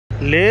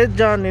లేదు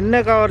జాన్, నిన్నే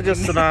కవర్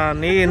చేస్తున్నా.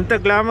 నీ ఇంత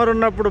గ్లామర్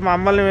ఉన్నప్పుడు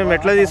మమ్మల్ని మేము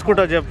ఎట్లా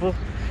తీసుకుంటావు చెప్పు?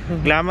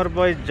 గ్లామర్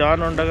బాయ్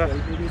జాన్ ఉండగా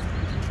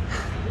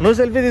నువ్వు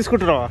సెల్ఫీ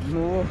తీసుకుంటున్నావా?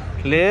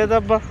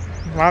 లేదబ్బా,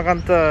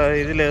 మాకంత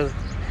ఇది లేదు.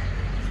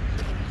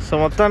 సో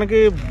మొత్తానికి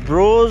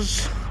bros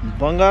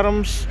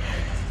బంగారమ్స్,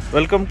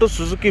 welcome to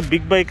Suzuki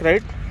big bike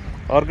ride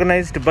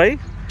organised by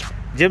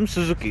gem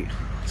Suzuki.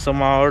 So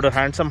మా వాడు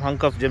handsome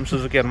hunk of gem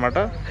Suzuki అనమాట.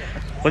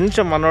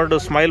 కొంచెం మనోడు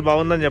స్మైల్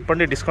బాగుందని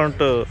చెప్పండి,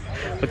 డిస్కౌంట్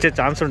వచ్చే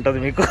ఛాన్స్ ఉంటుంది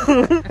మీకు.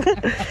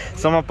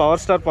 సో మా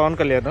power star Pawan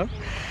Kalyan.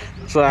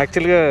 So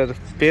యాక్చువల్గా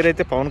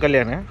పేరైతే పవన్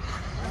కళ్యాణే,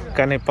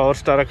 కానీ పవర్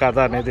స్టారా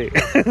కాదా అనేది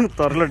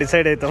త్వరలో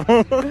డిసైడ్ అవుతాము.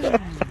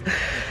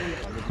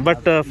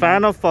 But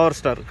fan of power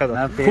star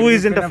కదా. హూ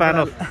ఈజ్ ఇంట్ ఫ్యాన్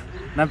ఆఫ్?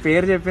 నా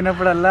పేరు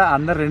చెప్పినప్పుడల్లా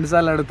అందరు 2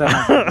 సార్లు అడుగుతాను.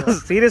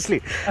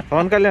 సీరియస్లీ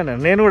పవన్ కళ్యాణ్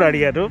నేను కూడా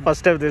అడిగాను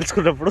ఫస్ట్ టైం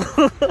తెలుసుకున్నప్పుడు.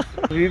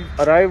 We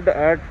arrived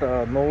at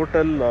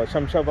Novotel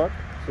Shamshabad.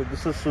 So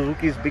this is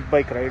Suzuki's big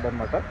bike ride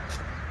అనమాట,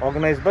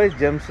 organised by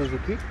gem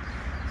Suzuki.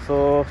 So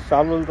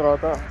చాలా రోజుల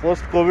తర్వాత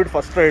పోస్ట్ కోవిడ్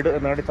ఫస్ట్ రైడ్,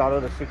 ఎందుకంటే చాలా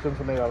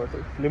రెస్ట్రిక్షన్స్ ఉన్నాయి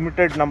కాబట్టి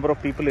limited number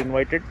of people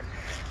invited.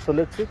 So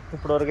let's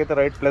ఇప్పటివరకు అయితే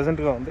రైడ్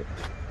ప్లెజెంట్గా ఉంది.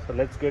 So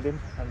let's get in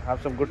and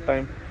have some good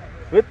time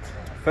with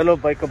fellow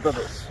biker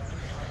brothers.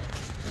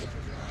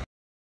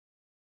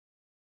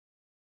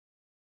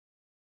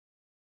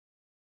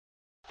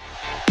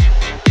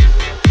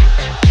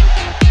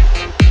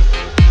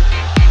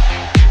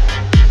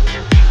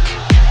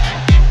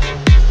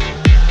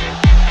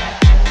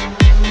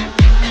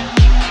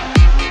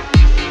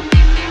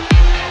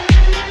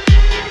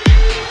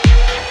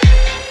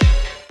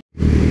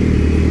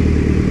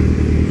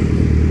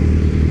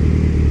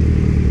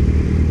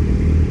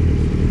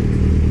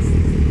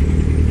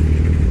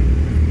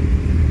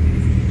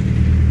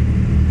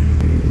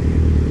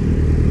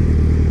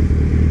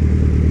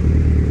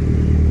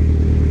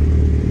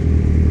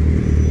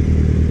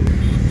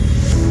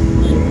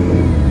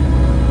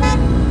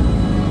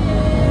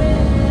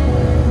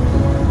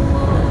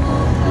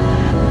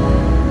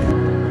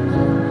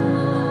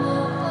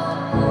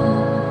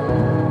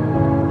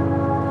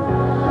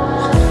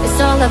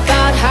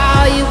 About how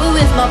you were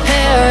with my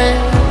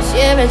parents,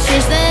 yeah, and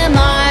changed their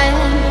mind.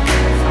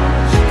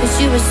 'Cause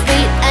you were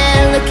sweet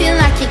and looking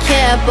like you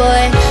care,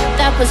 boy,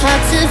 that was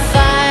hard to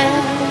find.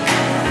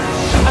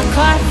 I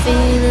caught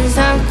feelings,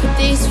 how could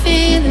these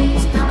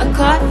feelings? I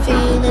caught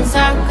feelings,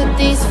 how could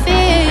these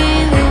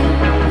feelings?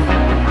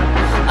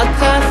 I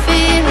caught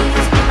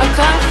feelings, I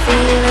caught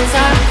feelings,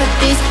 how could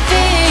these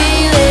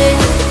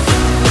feelings?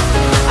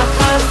 I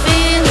caught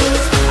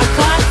feelings, I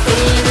caught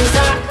feelings,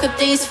 how could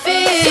these feelings?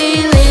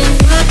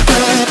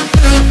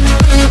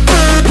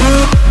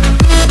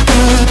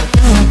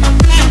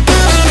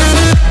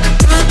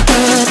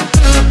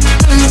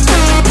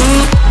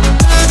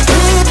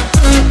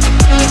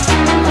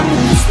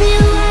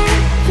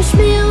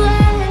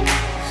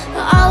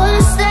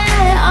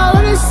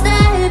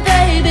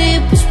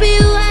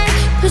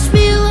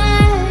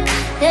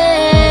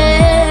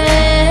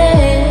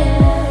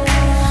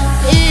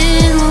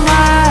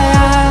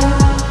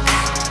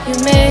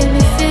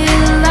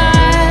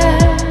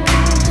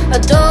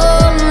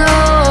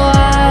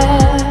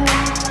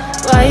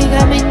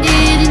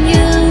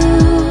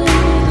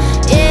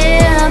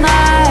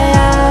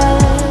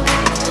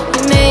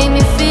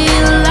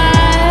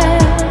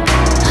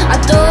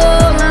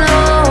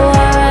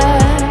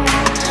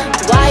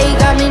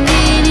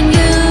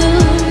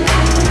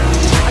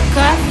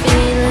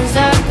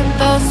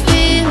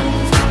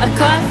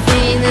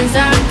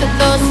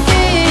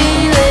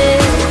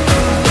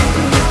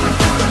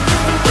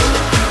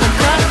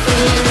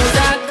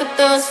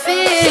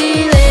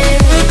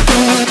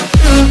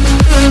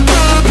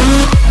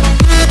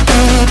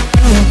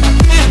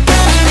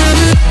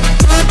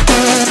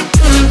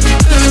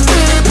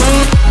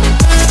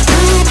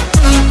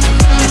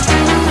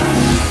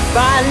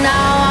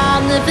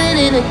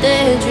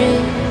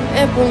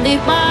 Won't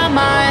leave my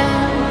mind.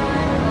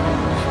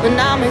 When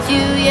I'm with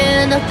you, yeah,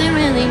 nothing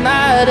really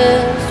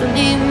matters. Don't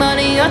need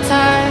money or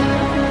time.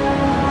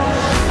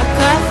 I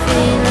caught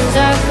feelings,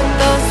 I got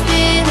those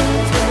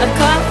feelings. I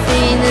caught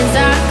feelings,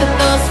 I got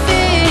those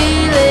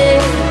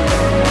feelings.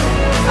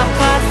 I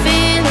caught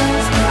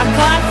feelings, I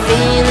caught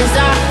feelings,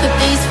 I got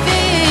these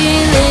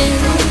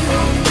feelings.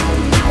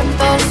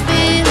 Those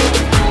feelings,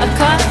 I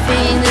caught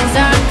feelings,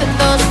 I got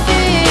those feelings.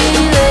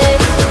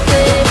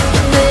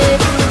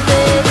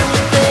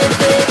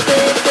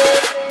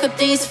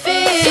 These feelings.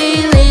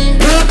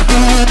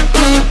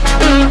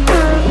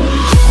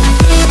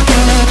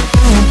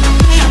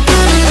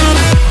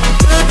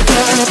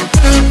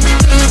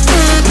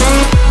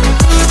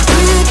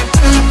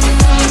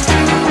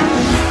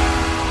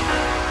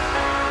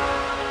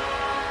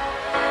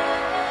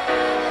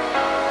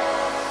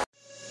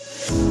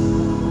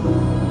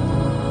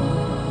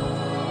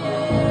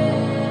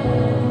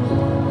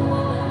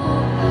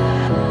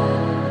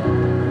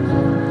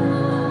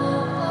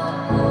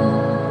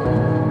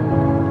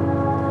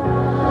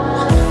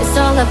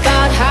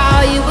 About how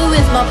you were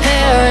with my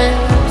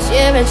parents,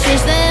 yeah, and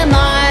changed their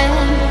mind.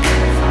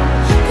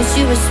 'Cause you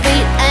you were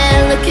sweet and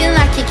looking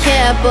like you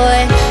cared, boy.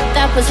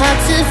 That was hard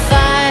to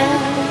find.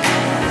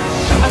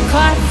 I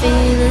caught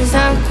feelings,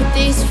 how could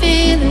these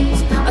feelings?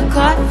 I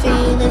caught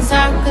feelings,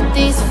 how could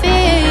these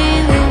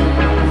feelings?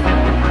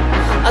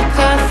 I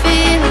caught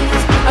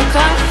feelings, I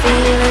caught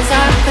feelings,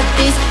 how could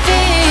these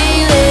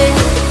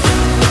feelings?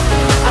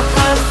 I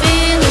caught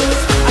feelings,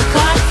 I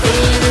caught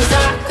feelings,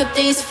 how could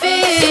these feelings?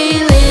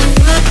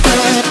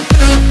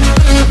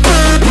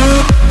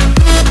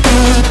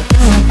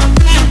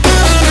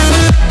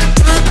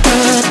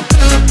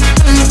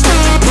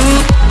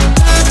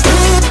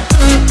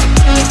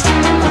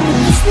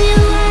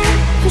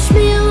 Push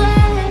me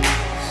away,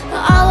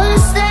 I wanna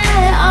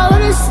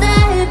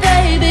stay,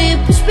 baby.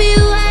 Push me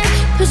away,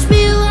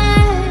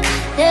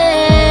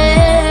 yeah.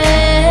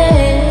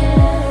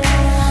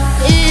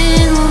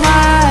 In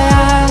my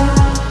eyes,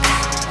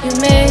 you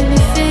made me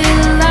feel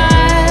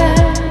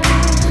alive.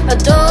 I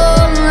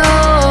don't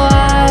know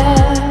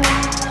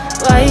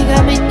why you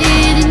got me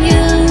needing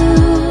you.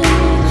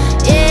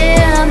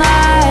 In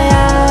my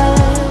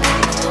eyes,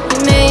 you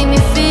made me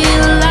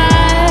feel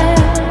alive.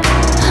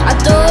 I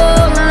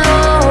don't know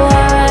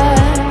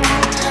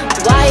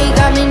why you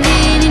got me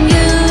needing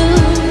you.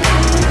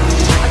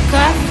 I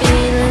got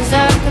feelings,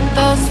 I got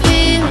those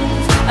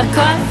feelings. I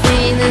got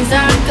feelings,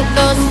 I got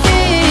those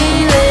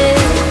feelings.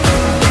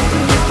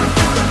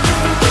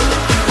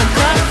 I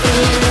got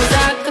feelings,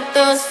 I got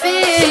those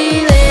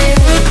feelings.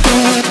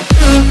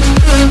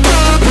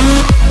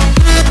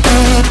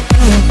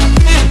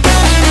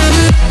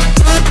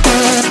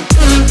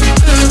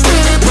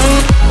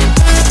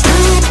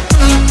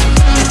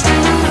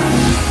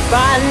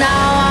 Right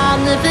now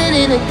I'm living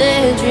in a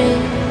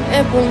daydream.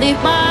 It won't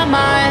leave my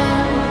mind.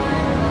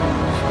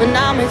 When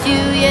I'm with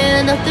you, yeah,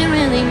 nothing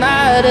really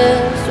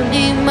matters. Don't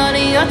need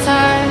money or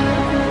time.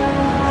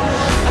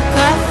 I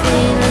got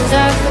feelings,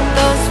 I got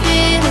those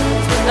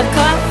feelings. I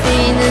got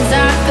feelings,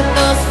 I got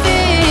those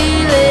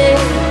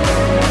feelings.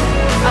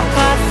 I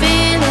got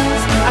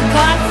feelings, I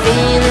got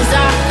feelings,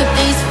 I got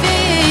these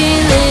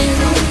feelings.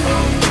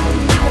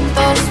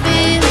 Those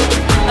feelings,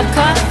 I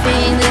got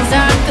feelings,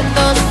 I got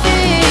those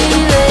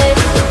feelings.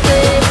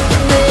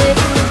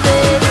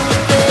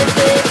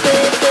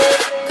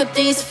 Got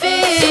these feelings.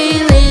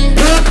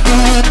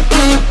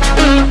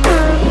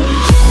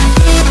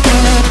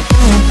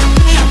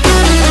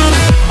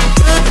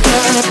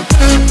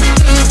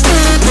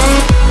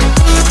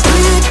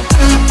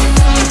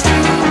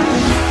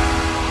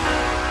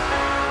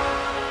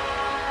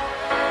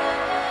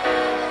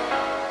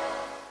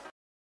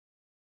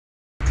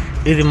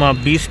 ఇది మా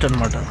beast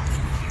అనమాట.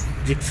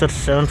 Gixxer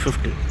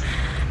 750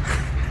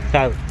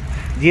 కాదు,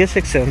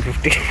 GSX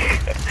 750.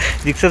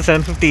 Gixxer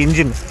 750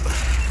 engine,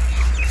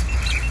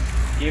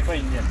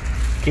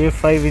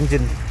 K5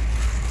 engine.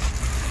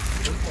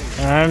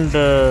 And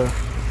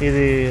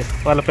ఇది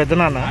వాళ్ళ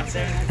పెద్దనాన్న.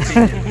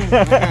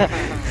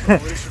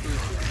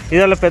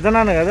 ఇది వాళ్ళ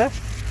పెద్దనాన్న కదా,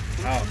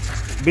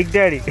 బిగ్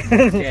డాడీ.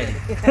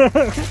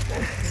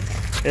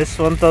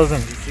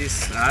 S1000.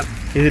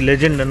 ఇది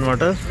లెజెండ్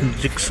అనమాట.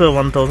 Gixxer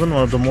 1000,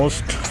 one of the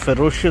most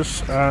ferocious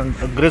and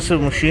aggressive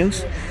machines,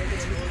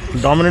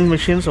 dominant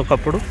machines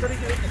ఒకప్పుడు.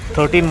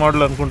 13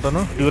 మోడల్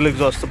అనుకుంటాను, డ్యూయల్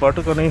ఎగ్జాస్ట్తో పాటు,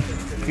 కానీ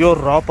ప్యూర్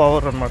రా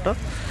పవర్ అనమాట.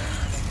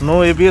 No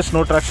ABS,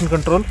 no traction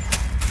control.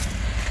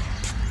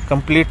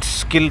 Complete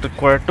skill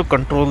required to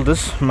control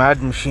this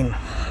mad machine.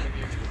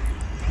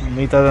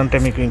 మిగతాదంటే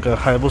మీకు ఇంకా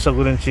Hayabusa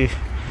గురించి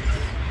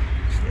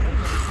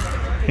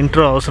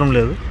intro అవసరం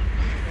లేదు.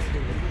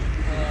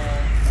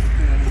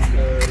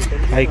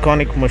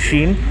 Iconic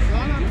machine,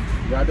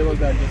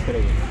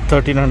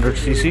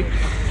 1300cc,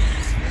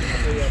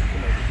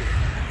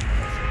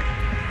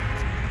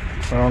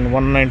 around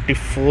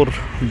 194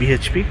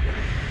 bhp.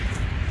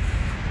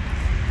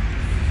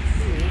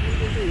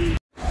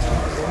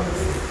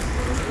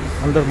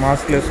 అందరు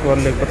మాస్క్లు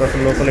వేసుకోవాలి, లేకపోతే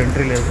అసలు లోపల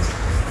ఎంట్రీ లేదు.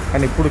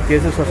 కానీ ఇప్పుడు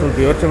కేసెస్ అసలు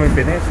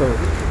బీభత్సమైపోయినాయి. సో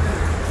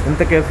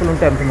ఎంత కేర్ఫుల్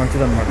ఉంటే అంత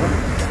మంచిదన్నమాట.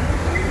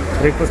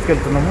 బ్రేక్ఫాస్ట్కి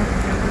వెళ్తున్నాము.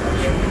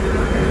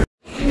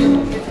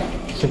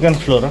 Second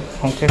flora?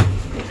 Okay.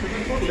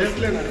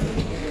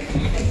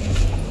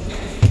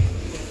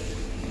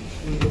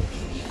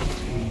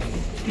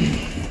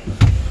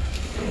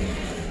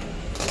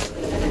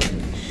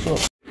 So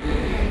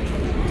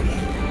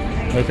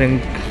I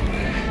think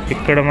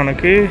ఇక్కడ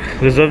మనకి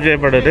reserve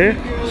చేయబడేది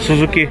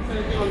Suzuki.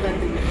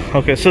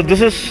 Okay, so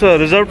this is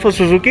reserve for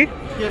Suzuki.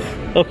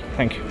 Okay,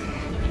 thank you.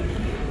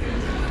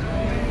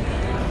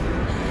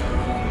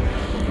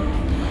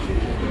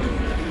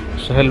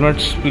 So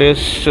helmets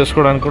place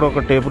చేసుకోవడానికి కూడా ఒక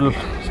టేబుల్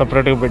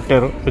సపరేట్గా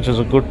పెట్టారు, which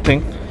is a good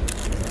thing.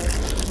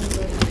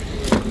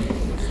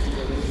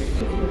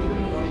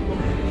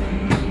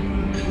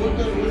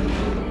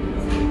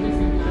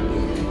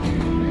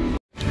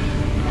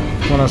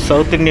 మన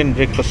సౌత్ ఇండియన్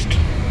బ్రేక్ఫాస్ట్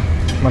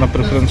మన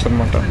ప్రిఫరెన్స్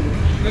అనమాట.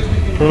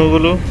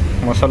 పునుగులు,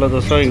 మసాలా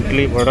దోశ,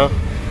 ఇడ్లీ, వడ,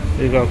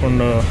 ఇది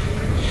కాకుండా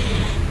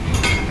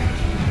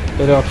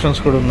వేరే ఆప్షన్స్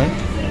కూడా ఉన్నాయి.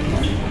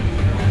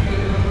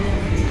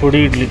 పొడి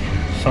ఇడ్లీ,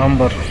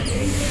 సాంబార్,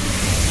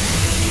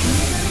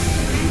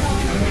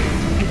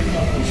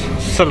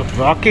 అసలు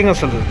రాకింగ్,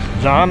 అసలు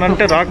జాన్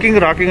అంటే రాకింగ్,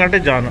 రాకింగ్ అంటే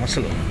జాన్.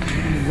 అసలు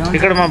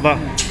ఇక్కడ మా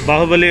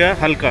బాహుబలిగా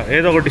హల్కా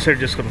ఏదో ఒకటి డిసైడ్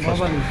చేసుకున్నాం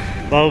ఫస్ట్.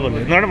 బాహుబలి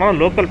ఎందుకంటే మనం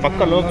లోకల్,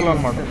 పక్క లోకల్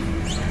అనమాట.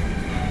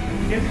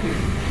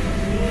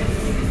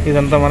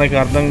 ఇదంతా మనకి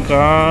అర్థం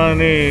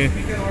కాని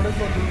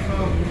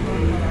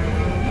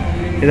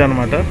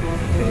ఇదనమాట.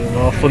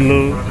 Waffle,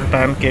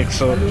 pan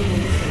cakes.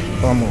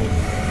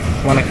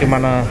 మనకి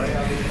మన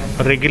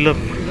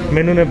రెగ్యులర్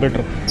మెనూనే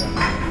బెటర్.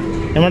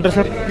 ఏమంటారు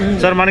సార్?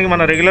 సార్ మనకి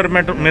మన రెగ్యులర్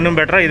మెనూ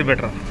బెటరా, ఇది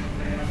బెటరా?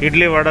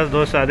 ఇడ్లీ, వడ,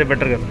 దోశ అదే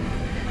బెటర్ కదా.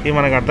 ఇవి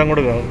మనకు అర్థం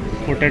కూడా కావు,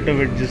 పొటాటో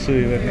వెజ్జెస్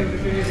ఇవన్నీ.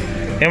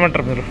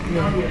 ఏమంటారు మీరు?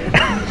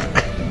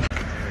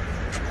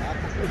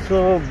 సో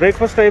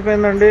బ్రేక్ఫాస్ట్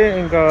అయిపోయిందండి.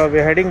 ఇంకా వి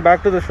heading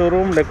back to the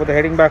showroom, లేకపోతే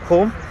heading back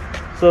home.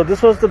 So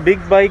this was the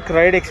big bike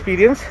ride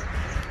experience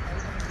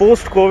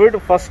post Covid.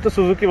 First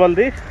Suzuki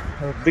వాళ్ళది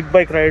big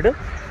bike ride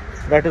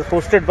that is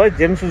hosted by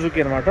gem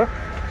Suzuki అనమాట.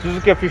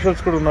 Suzuki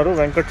officials కూడా ఉన్నారు,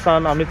 Venkat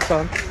San, Amit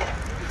San.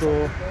 So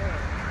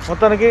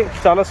మొత్తానికి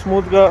చాలా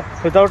స్మూత్గా,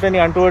 without any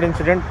untoward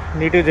incident,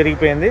 నీట్గా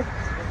జరిగిపోయింది.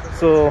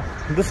 So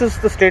this is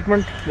the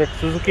statement that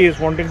Suzuki is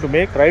wanting to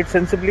make. Ride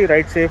సెన్సిబ్లీ,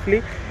 ride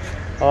safely,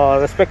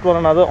 respect one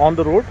another on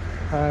the road,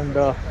 and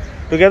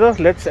together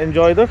let's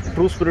enjoy the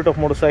true spirit of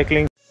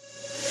motorcycling.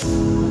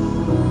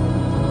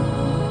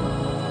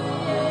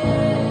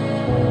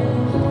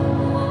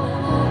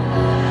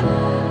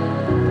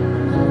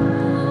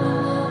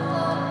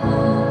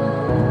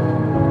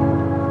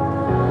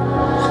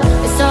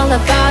 It's all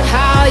about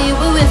how you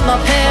were with my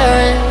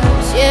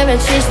parents. Yeah,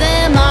 and changed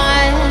their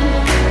mind.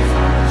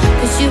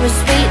 'Cause you were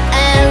sweet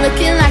and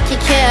looking like you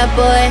cared,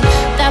 boy.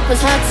 That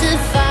was hard to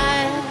find.